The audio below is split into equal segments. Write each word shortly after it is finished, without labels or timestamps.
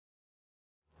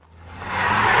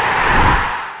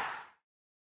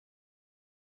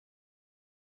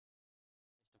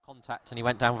contact and he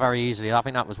went down very easily. I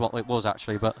think that was what it was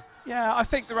actually. But yeah, I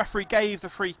think the referee gave the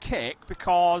free kick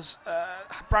because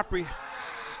Bradbury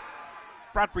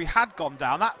had gone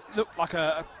down. That looked like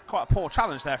quite a poor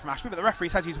challenge there from Ashby, but the referee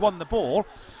says he's won the ball.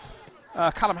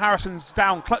 Callum Harrison's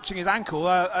down clutching his ankle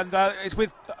and is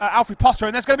with Alfie Potter,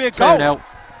 and there's going to be a goal. 2-0.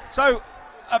 So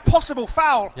a possible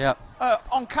foul Yep.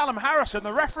 on Callum Harrison.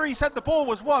 The referee said the ball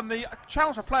was won. The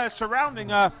Chelmsford players surrounding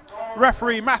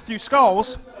referee Matthew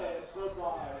Scholes.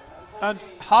 And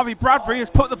Harvey Bradbury has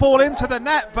put the ball into the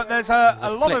net, but there's a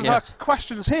lot of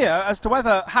questions here as to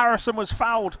whether Harrison was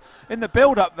fouled in the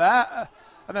build-up there.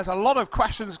 And there's a lot of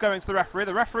questions going to the referee.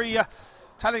 The referee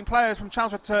telling players from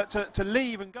Chelmsford to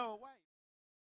leave and go away.